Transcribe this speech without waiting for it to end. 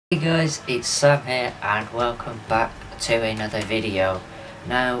Hey guys, it's Sam here and welcome back to another video.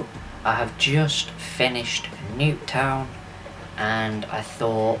 Now, I have just finished Nuketown and I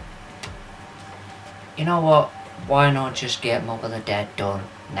thought, you know what, why not just get Mob of the Dead done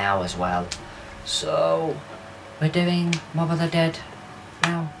now as well. So, we're doing Mob of the Dead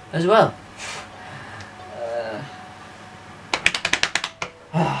now as well.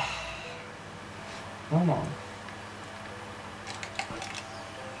 Come on.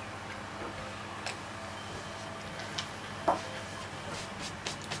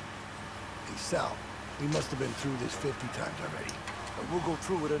 Sal, we must have been through this 50 times already. And we'll go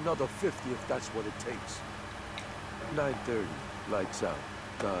through it another 50 if that's what it takes. 9:30, lights out.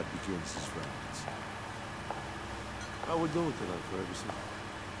 God begins his rounds. How we doing tonight, Ferguson?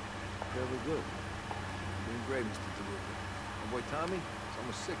 Very good. Doing great, Mr. DeLuca. My boy Tommy, he's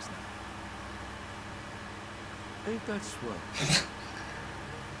almost 6 now. Ain't that swell?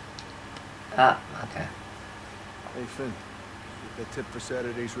 Okay. Hey, Finn, get that tip for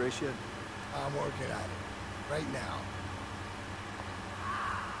Saturday's race yet? I'm working on it. Right now.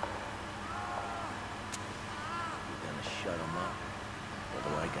 You're gonna shut him up. What do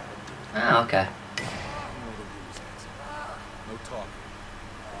I gotta do? Oh, okay. No talking.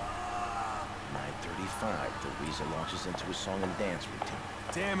 9:35, the Weasel launches into a song and dance routine.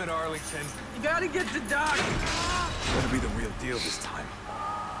 Damn it, Arlington. You gotta get to Doc. Better be the real deal this time.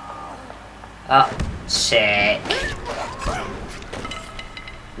 Oh, sick.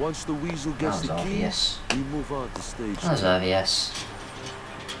 Once the Weasel gets That was the key, obvious. we move on to stage That was 2. obvious.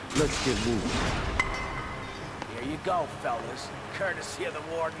 Let's get moving. Here you go, fellas. Courtesy of the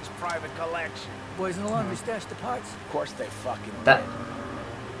Warden's private collection. Boys in the laundry stashed the parts. Of course they fucking That. did.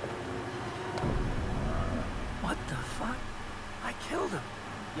 What the fuck? I killed him.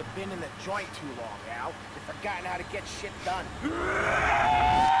 You've been in the joint too long, Al. You've forgotten how to get shit done.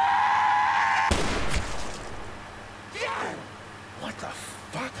 What the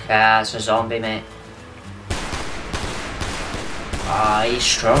fuck? Ah, it's a zombie, mate. Ah, he's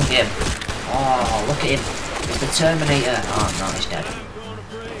strong, him. Oh, look at him. He's the Terminator. Oh, no, he's dead.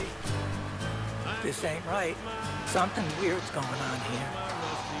 This ain't right. Something weird's going on here.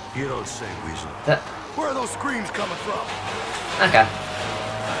 You don't say, Weasel. Where are those screams coming from? Okay.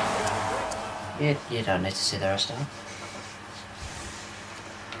 You don't need to see the rest of it.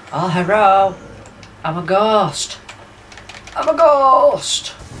 Oh, hello. I'm a ghost. I'm a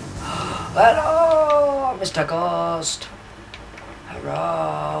ghost. Hello, Mr. Ghost.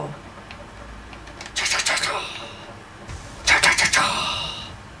 Hello.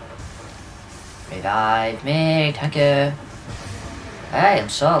 Revive me, thank you. Hey, I'm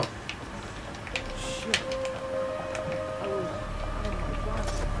Sol. Shit. Oh my God.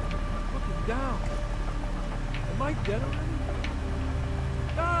 Looking down. Am I dead already?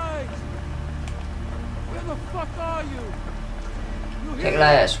 Guys! Where the fuck are you? You Take here?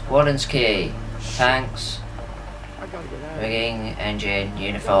 less. Warden's key. Tanks. I gotta get out of here. Rigging, engine,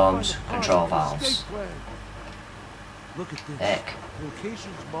 uniforms, control valves. Escape plan. Look at this. Heck.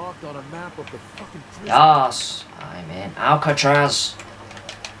 Locations marked on a map of the fucking prison. Yes, I'm in Alcatraz.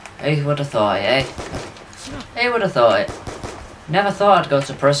 Who would have thought it, eh? Who would have thought it? Never thought I'd go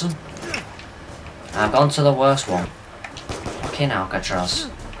to prison. I've gone to the worst one. Fucking Alcatraz.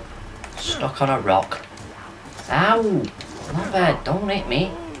 Stuck on a rock. Ow! Not bad, don't hit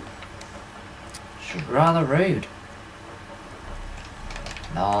me. It's just rather rude.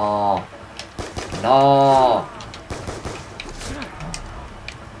 No. No.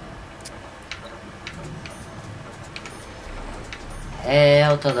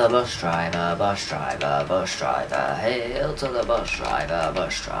 Hail to the bus driver, bus driver, bus driver. Hail to the bus driver,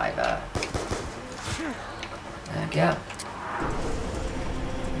 bus driver. There we go.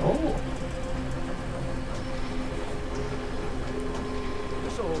 Oh.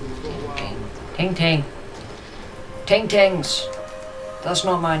 Ting, ting, ting. Ting, tings. That's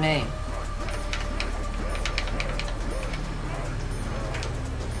not my name.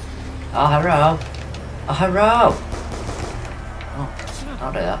 Oh, hello. Oh, hello. Oh,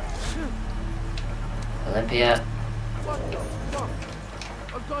 I'll do that. Olympia. What the fuck?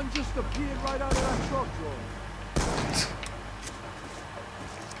 A gun just appeared right out of that truck drawer.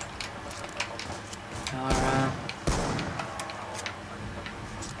 Alright.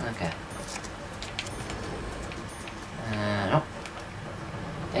 Okay. Nope.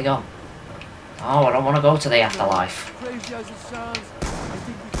 There you go. Oh, I don't want to go to the afterlife. Crazy as it sounds, I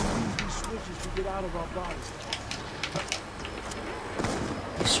think we can use these switches to get out of our bodies.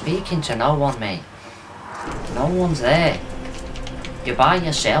 You're speaking to no one, mate. No one's there. You're by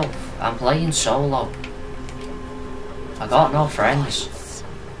yourself. I'm playing solo. I got no friends.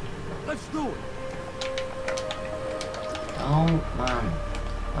 do it. Oh man.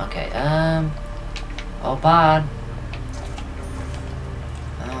 Okay, oh bad.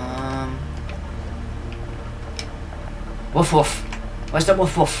 Woof woof. Where's the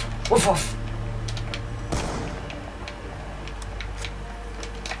woof woof? Woof woof.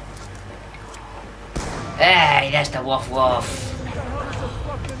 Hey, there's the woof woof.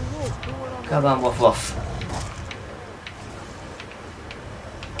 Come on, woof woof.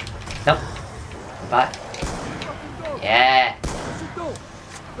 Nope. Back. Yeah.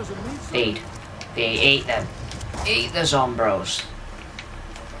 Feed. Eat them. Eat the zombros.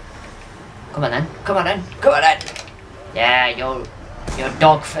 Come on then. Come on then. Come on then. Yeah, you're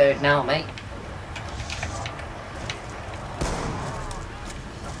dog food now, mate.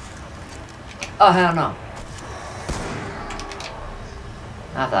 Oh hell no.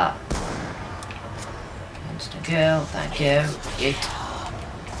 Have that. Instant kill, thank you. Yeet.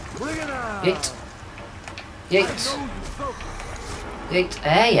 Yeet. Yeet. Yeet.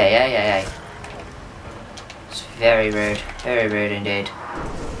 Hey. It's very rude indeed.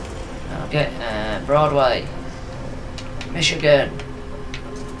 Okay, Broadway. Michigan.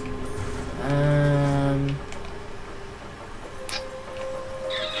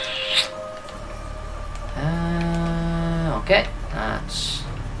 Okay, that's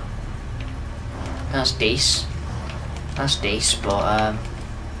decent. That's decent, but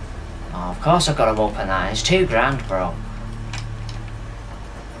oh, of course I've got to open that. It's £2 bro.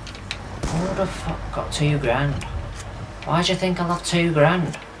 Who the fuck got £2? Why do you think I'll have £2?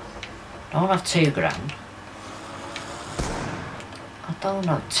 Don't have £2. I don't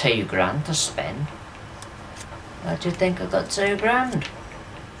have £2 to spend. Why do you think I got £2?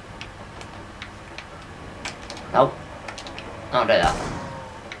 Nope. Don't do that.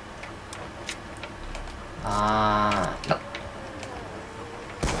 Nope.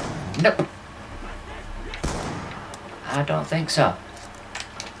 Nope. I don't think so.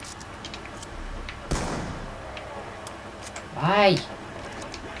 Why?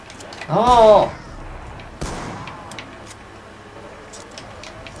 Oh!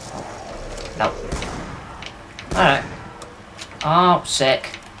 Nope. Alright. Oh,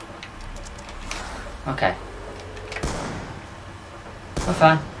 sick. Okay. We're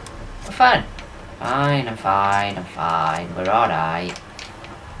fine. We're fine. I'm fine. We're alright.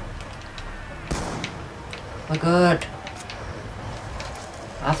 We're good.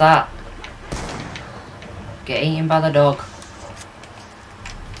 Have that. Get eaten by the dog.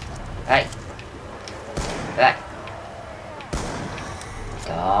 Hey. Hey.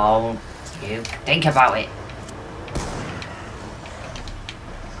 Don't you think about it.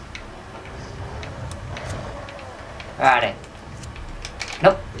 Righty.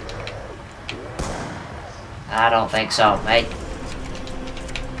 Nope. I don't think so, mate.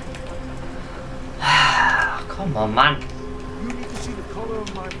 Come on, man. You need to see the color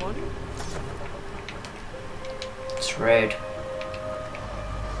of my money? It's rude.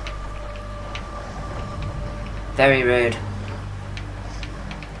 Very rude.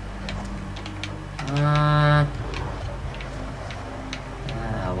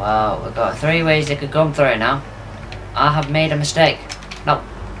 Well, we've got 3 ways it could come through now. I have made a mistake. No.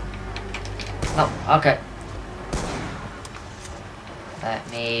 No, okay. Let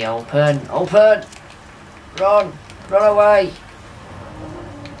me open. Open! Run! Run away!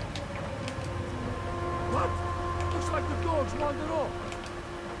 What? Looks like the dog's wandered off.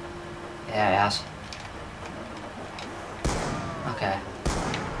 Yeah, it has. Okay.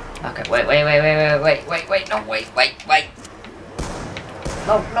 Okay, wait, no, wait. No, wait.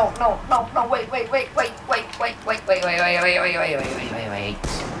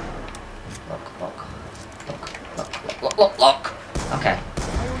 Look. Okay. I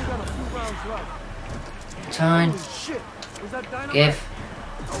only got a few rounds left. Time. Holy shit. Was that dynamite? Give.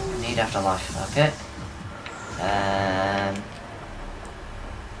 Need afterlife. Okay.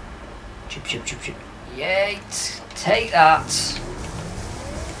 Chip. Yay! Take that.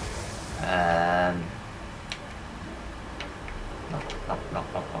 No.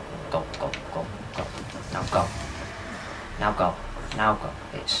 Go. Now go.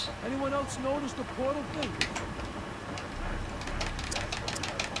 It's. Anyone else notice the portal thing?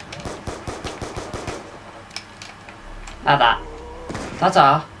 Like that.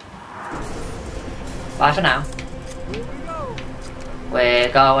 Ta-ta. Bye for now. Here we go.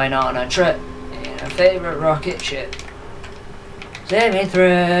 We're going on a trip in a favourite rocket ship. Sailing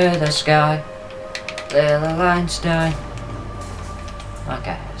through the sky. Little Einstein.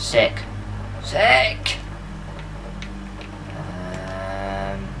 Okay, sick.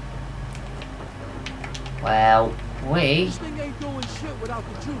 Well, we This thing ain't doing shit without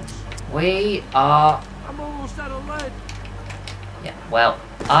the juice. We are... I'm almost out of lead. Yeah, well,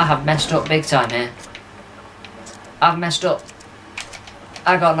 I have messed up big time here. I've messed up.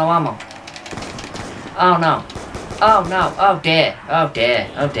 I got no ammo. Oh no. Oh no. Oh dear. Oh dear.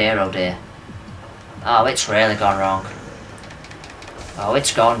 Oh dear. Oh dear. Oh, it's really gone wrong. Oh,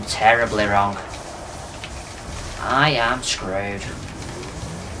 it's gone terribly wrong. I am screwed.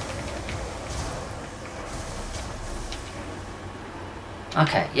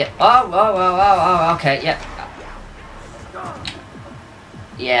 Okay, yeah. Oh, okay, yeah.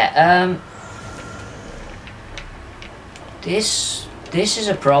 Yeah, This is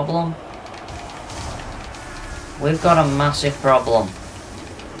a problem. We've got a massive problem.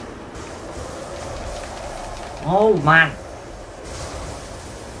 Oh, man.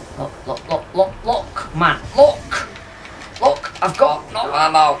 Look, man, look! Look, I've got no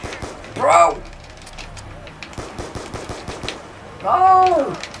ammo! Bro!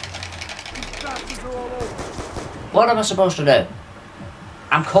 No! What am I supposed to do?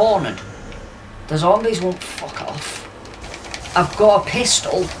 I'm cornered. The zombies won't fuck off. I've got a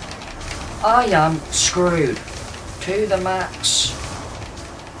pistol. I am screwed. To the max.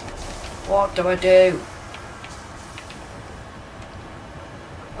 What do I do?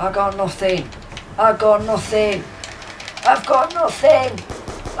 I got nothing. I got nothing. I've got nothing.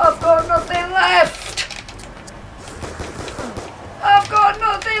 I've got nothing left. I've got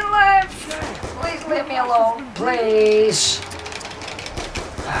nothing left. Please leave me alone. Please.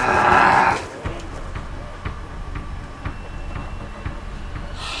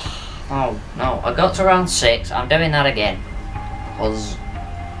 Oh no, I got to round 6. I'm doing that again. Cause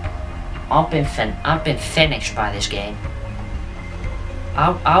I've been finished by this game.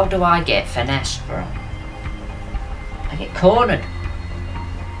 How do I get finessed, bro? I get cornered.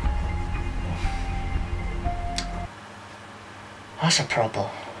 That's a problem.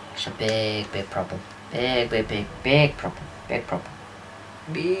 It's a big problem. Big problem. Big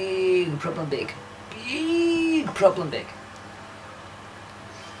problem, big. Big problem, big.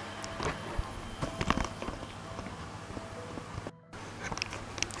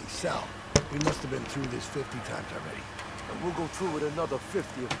 Hey, Sal, we must have been through this 50 times already. And we'll go through it another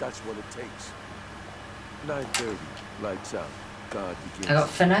 50 if that's what it takes. 9:30, lights out. God begins. I got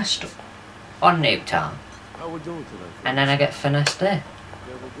finessed on Nuketown. How we doing tonight? And then I get finessed there.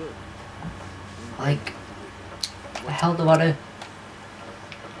 Very good. Like, the hell do I do?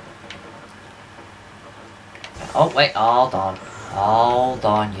 Oh wait, hold on. Hold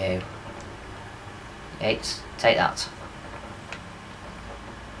on, you. Yates, take that.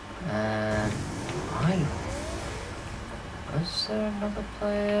 Was there another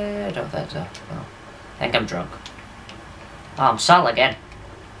player? I don't think so. No. I think I'm drunk. Oh, I'm Sal again.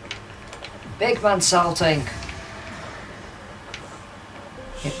 Big man salting.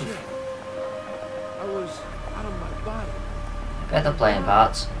 Shit. I was out of my body. Get the plane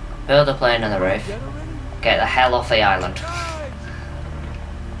parts. Build a plane on the roof. Dead already? Get the hell off the island. Guys!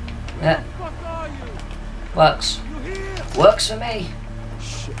 Yeah, Where the fuck are you? works. You here? Works for me.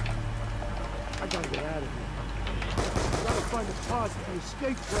 Shit. I gotta get out of here. I gotta find the parts for the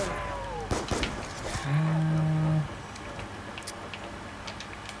escape plan.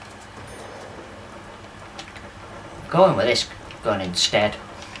 Going with this gun instead.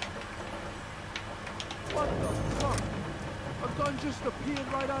 What the fuck? A gun just appeared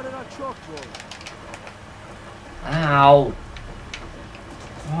right out of that truck, bro. Ow.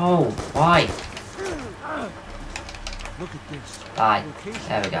 Oh, why? Look at this. Bye. Location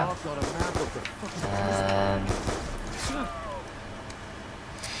There we go. marked on a map of the fucking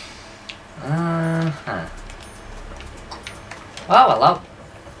Oh, hello.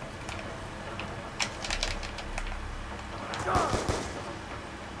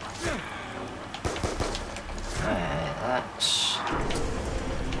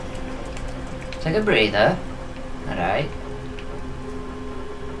 Let's take a breather. Alright.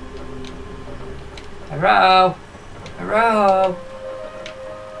 Hello? Hello?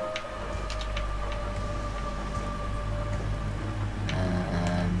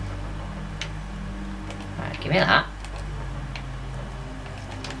 Right, give me that.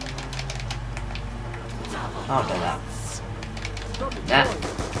 I'll do that. Yeah.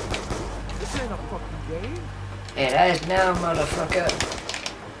 This ain't a fucking game. It is now, motherfucker.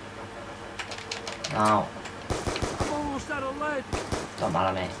 No, I'm almost out of lead. don't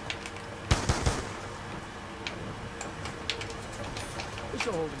matter me. This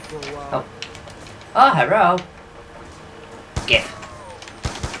will hold him for a while. Oh. Oh, hello. Gift.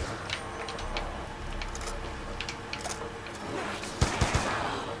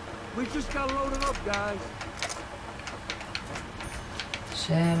 We just got loaded up, guys.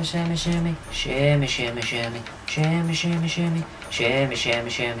 Shimmy, shimmy, shimmy. Shimmy, shimmy, shimmy. Shimmy, shimmy, shimmy. Shimmy, shimmy,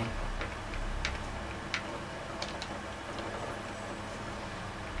 shimmy.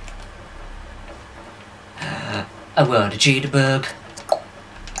 I want a jitterbug.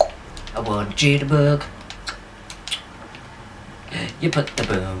 I want a jitterbug. You put the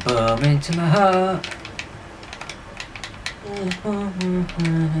boom boom into my heart.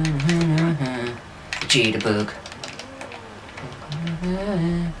 Jitterbug.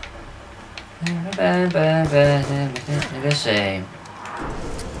 The same.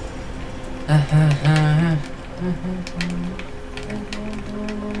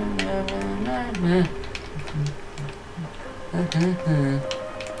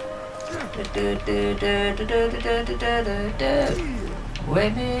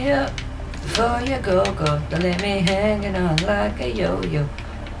 Wake me up before you go. Don't leave me hanging on like a yo-yo.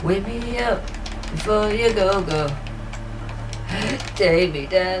 Wake me up before you go. Take me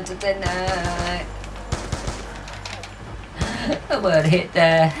down to the night. I wanna hit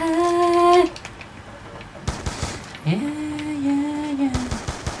the high. Yeah.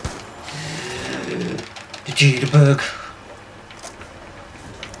 The jitterbug.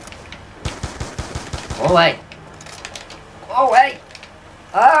 Go away. Go away.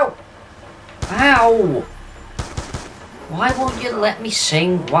 Oh. Ow. Why won't you let me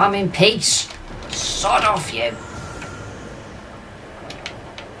sing while I'm in peace? Sod off you.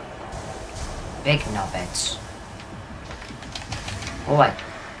 Big knobheads. Go away.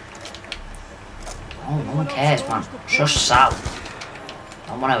 Oh, no one cares, man. Shush Sal.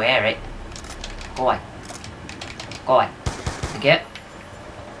 Don't want to hear it. Go away. Go away. Thank you.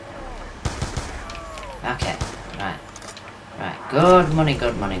 Okay. Right. Good money,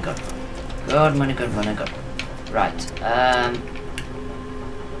 good. Good money, good. Right.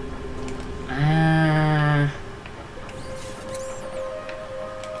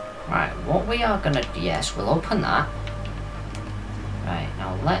 Right, what we are gonna do, yes, we'll open that. Right,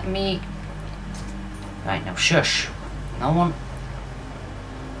 now let me... Right, now shush. No one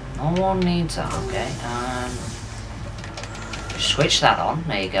needs that, okay. Switch that on,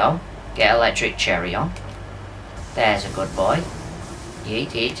 there you go. Get electric cherry on. There's a good boy.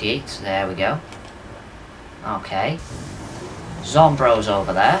 Yeet, there we go. Okay. Zombro's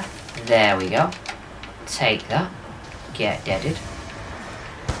over there. There we go. Take that. Get deaded.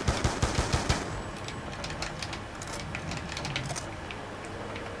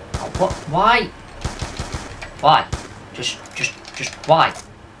 Oh, what? Why? Why? Just why?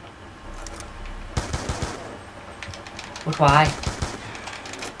 But why?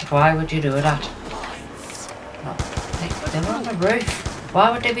 Why would you do that? No, they were on the roof. Why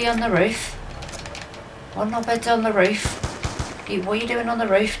would they be on the roof? What no beds on the roof? What are you doing on the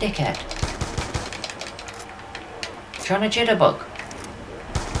roof, dickhead? Trying to jitterbug?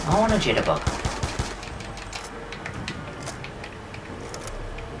 I want a jitterbug.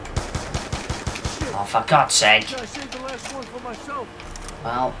 Oh, for God's sake!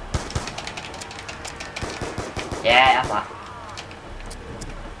 Well, yeah, have that.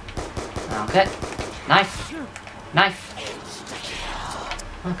 Okay, knife.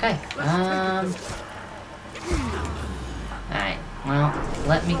 Okay, alright, well,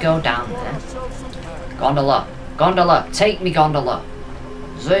 let me go down there. Gondola, take me gondola.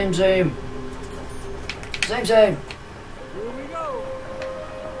 Zoom. Here we go.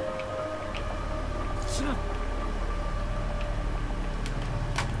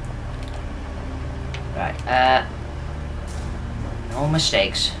 Right, no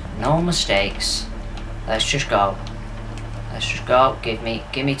mistakes. Let's just go. Give me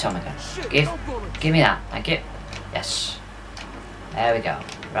Tomica. Give me that. Thank you. Yes. There we go.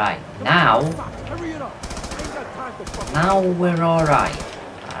 Right, now we're alright.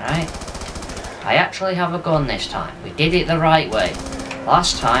 Alright. I actually have a gun this time. We did it the right way.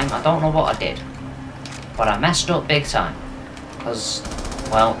 Last time, I don't know what I did. But I messed up big time. Because,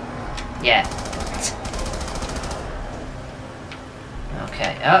 well, yeah.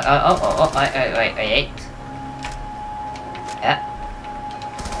 Okay. Wait. Yeah.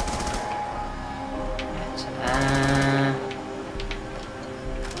 Right.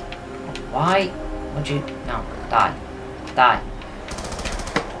 Why would you... No. Die. Die.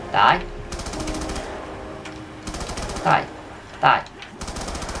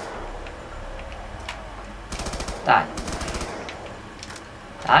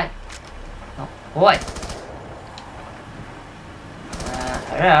 No. Boy.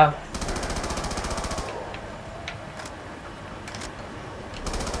 Hello.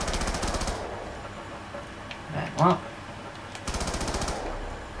 Right, well.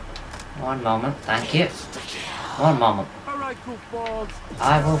 One moment, thank you. One moment. All right, right, goofballs.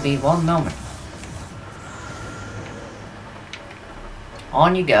 I will be one moment.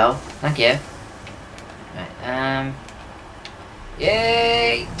 On you go. Thank you. Right,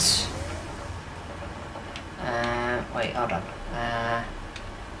 Yeet! Wait, hold on.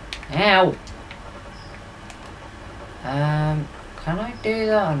 Ow! Can I do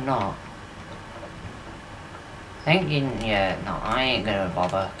that or not? Thinking, yeah, no, I ain't gonna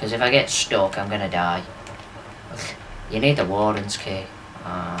bother, because if I get stuck, I'm gonna die. You need the warden's key.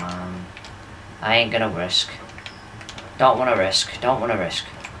 I ain't gonna risk. Don't wanna risk, don't wanna risk.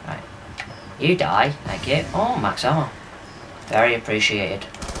 Right. You die, thank you. Oh, max ammo. Very appreciated.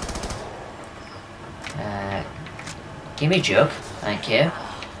 Give me a jug, thank you.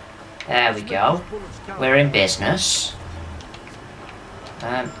 There we go. We're in business.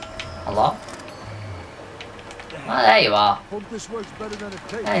 Hello? Oh, there you are. Hope this works better than it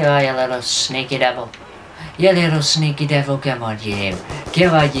tastes. There you are, you little sneaky devil. You little sneaky devil, come on you.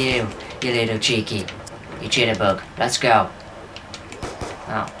 Come on you little cheeky. You jitterbug. Let's go.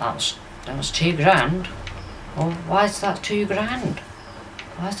 Oh, that was $2 grand. Well, why is that $2 grand?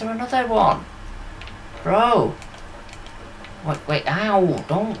 Why is there another one? Bro. Wait, ow,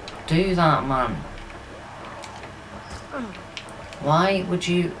 don't do that, man. Why would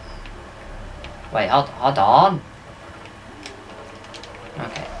you... Wait, hold on.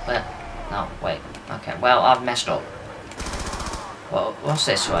 Okay, well, no, wait. Okay, well, I've messed up. Well, what's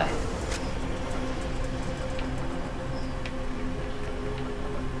this way?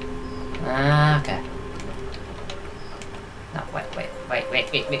 Okay. No, wait.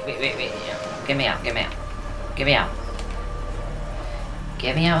 Get me out.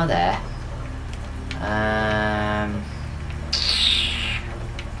 Get me out of there.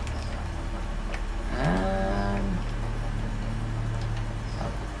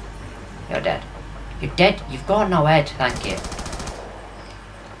 You're dead. You're dead. You've got no head. Thank you.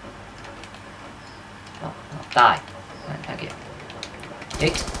 No, die. Thank you.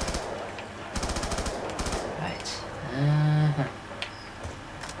 Yeet. Right.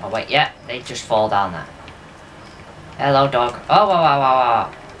 Oh wait, yeah, they just fall down there. Hello, dog. Oh, wow.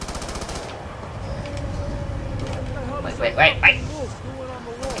 Wait. Hey.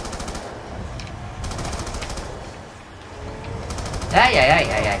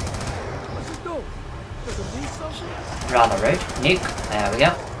 What's it do? Does it need something? Rather rude. Nuke. There we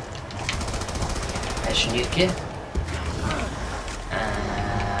go. Let's nuke you.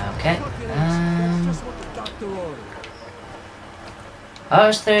 Okay. Just what the doctor ordered. I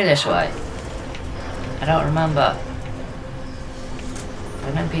was through this way. I don't remember.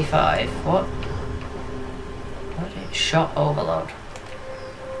 An MP5. What? What is shot overload?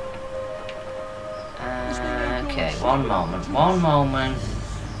 Okay, one moment.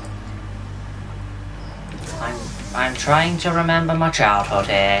 I'm trying to remember my childhood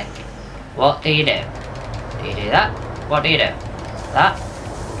here. What do you do? Do you do that? What do you do? That?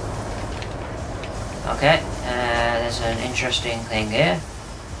 Okay, there's an interesting thing here.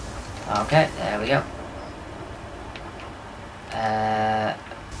 Okay, there we go.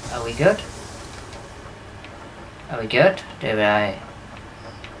 Are we good? Are we good? Did I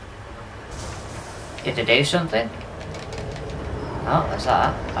do something? Oh, there's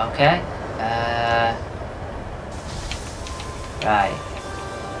that. Okay. Right.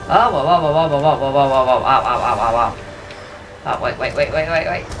 Oh, whoa. Ow. Oh, wait.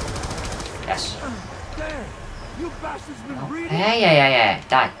 Yes. Damn! You bastards been breathing? Hey.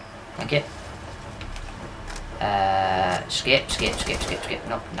 Die. Thank you. Skip.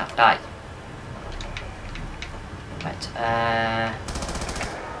 No, die. Right,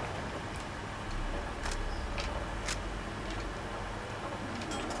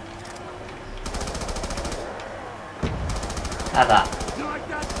 have that. You like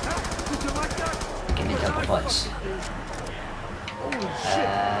that? Huh? Did you like that? Give me double points. Holy shit.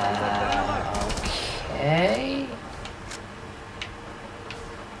 Okay.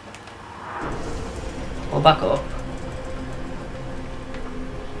 Pull back up.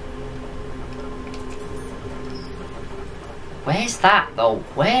 Where's that though?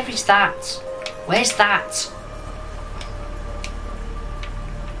 Where is that? Where's that?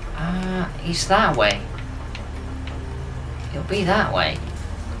 It's that way. It'll be that way.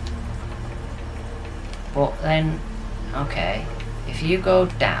 But then, okay. If you go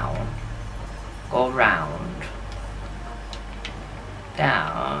down, go round,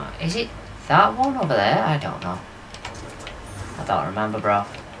 down. Is it that one over there? I don't know. I don't remember, bro.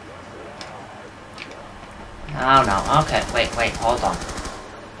 Oh no, okay, wait, hold on.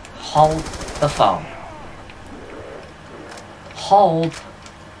 Hold the phone. Hold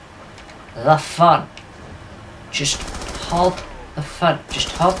the phone. Just hold the fun. Just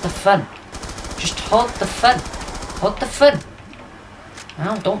hold the fun. Just hold the fun. Hold the fun.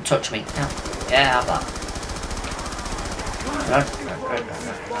 No, don't touch me. No. Yeah, have that. Run.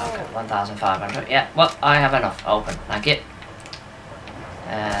 Okay, 1,500. Yeah, well, I have enough. Open. Thank you.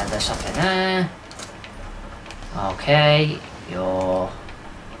 There's something there. Okay, you're...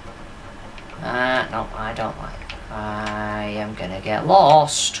 no, I don't like. I am gonna get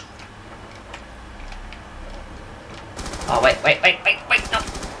lost. Oh, wait, no.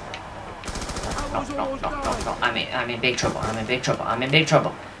 No. I'm in big trouble. I'm in big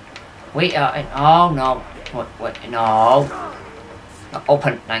trouble. We are in... Oh, no. Wait, no.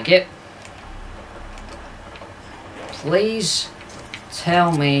 Open, thank you. Please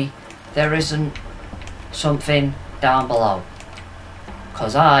tell me there isn't something down below.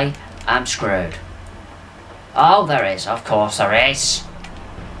 'Cause I am screwed. Oh, there is. Of course there is.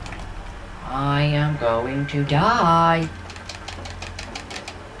 I am going to die.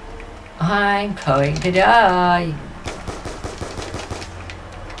 I'm going to die.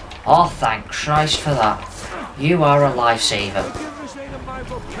 Oh, thank Christ for that. You are a lifesaver. Forgiveness ain't in my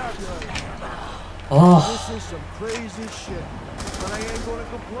vocabulary. Oh, This is some crazy shit, but I ain't gonna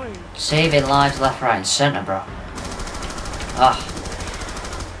complain. saving lives left, right and centre, bro. Ah.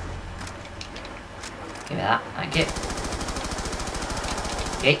 Give me that. Thank you.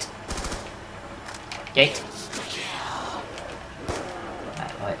 Gate. Wait.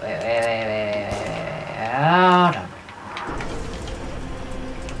 Hold on.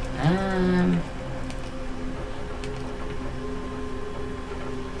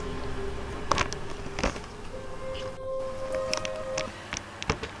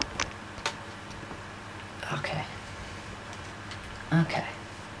 Okay.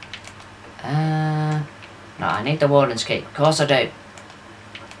 No, I need the warden's key. Of course I do.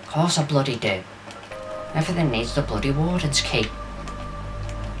 Of course I bloody do. Everything needs the bloody warden's key.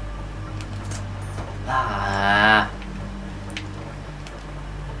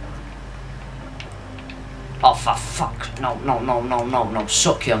 Oh, for fuck. No.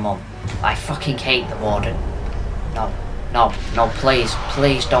 Suck your mum. I fucking hate the warden. No,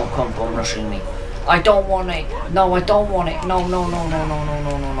 please don't come bum rushing me. I don't want it. No, I don't want it. No.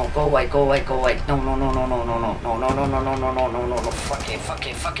 Go away. No.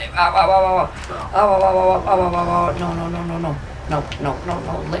 Fuck it. Ow.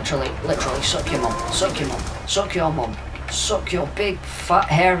 No. Literally. Suck your mum. Suck your big, fat,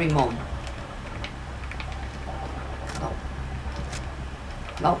 hairy mum.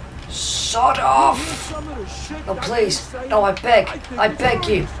 No. Sod off. No, please. No, I beg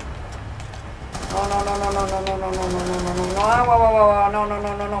you.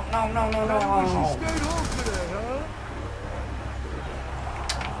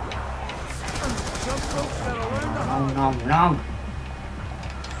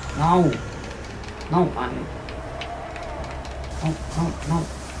 No.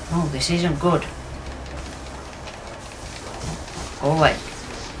 No, this isn't good. Go away.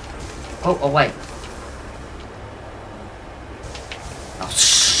 Oh,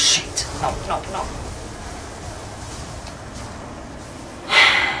 shit. No.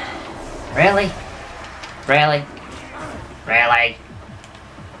 Really?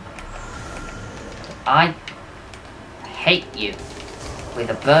 I hate you with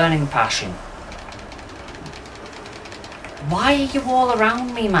a burning passion. Why are you all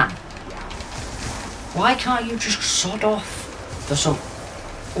around me, man? Why can't you just sod off to some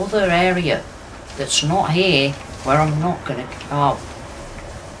other area that's not here where I'm not gonna... Oh.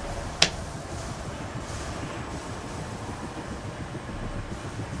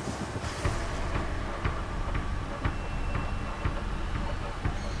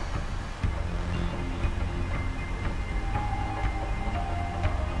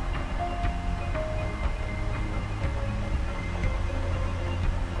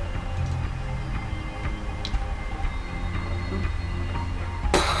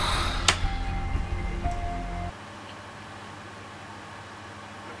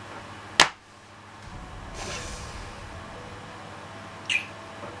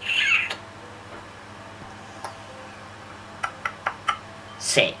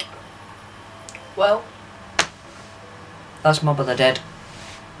 Sick. Well, that's Mob of the Dead.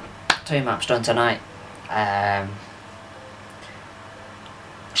 2 maps done tonight.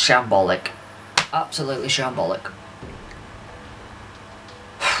 Shambolic. Absolutely shambolic.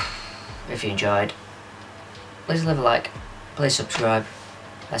 If you enjoyed, please leave a like, please subscribe.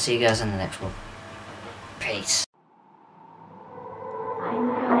 I'll see you guys in the next one. Peace.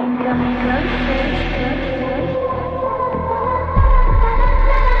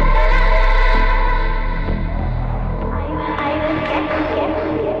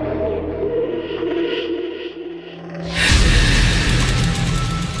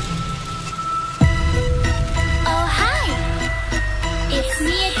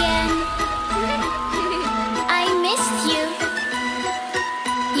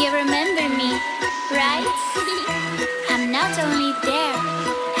 You remember me, right? I'm not only